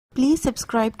Please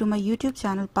subscribe to my YouTube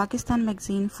channel Pakistan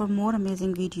Magazine for more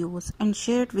amazing videos and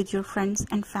share it with your friends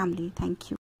and family. Thank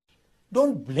you.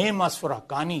 Don't blame us for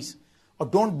Haqqanis or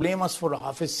don't blame us for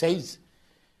Hafiz Saids.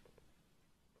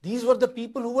 These were the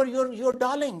people who were your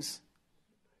darlings.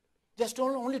 Just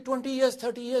only 20 years,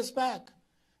 30 years back.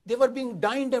 They were being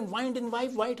dined and wined in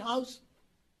White House.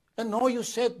 And now you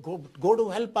say, go to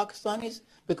help Pakistanis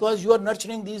because you are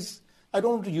nurturing these. I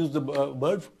don't want to use the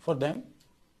word for them.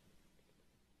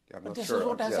 Yeah, but this is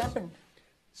what has happened.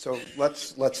 So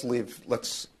let's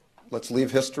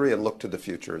leave history and look to the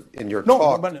future. In your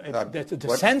talk,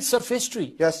 the sense of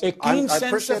history, yes, a keen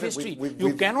sense of history.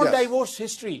 You cannot divorce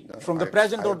history from the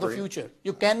present or the future.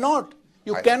 You cannot.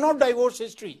 You cannot divorce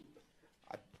history.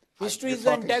 History is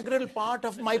an integral part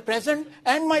of my present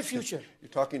and my future.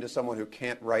 You're talking to someone who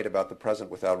can't write about the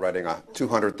present without writing a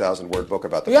 200,000-word book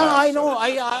about the past. Yeah, I know.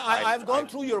 I've gone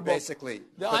through your book. Basically.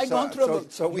 I've gone through a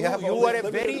book. So we have you are a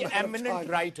very eminent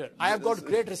writer. I have got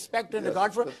great respect and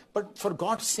regard for, but for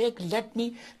God's sake, let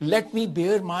me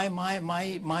bear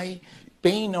my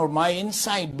pain or my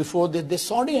insight before this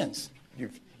audience.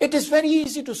 It is very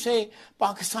easy to say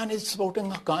Pakistan is supporting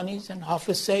Haqqanis and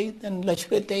Hafiz Said and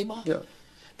Lashkar-e-Taiba. Yeah.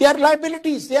 They are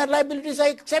liabilities. They are liabilities. I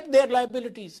accept their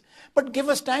liabilities. But give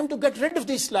us time to get rid of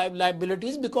these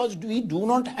liabilities because we do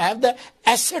not have the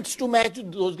assets to match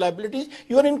those liabilities.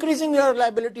 You are increasing your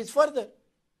liabilities further.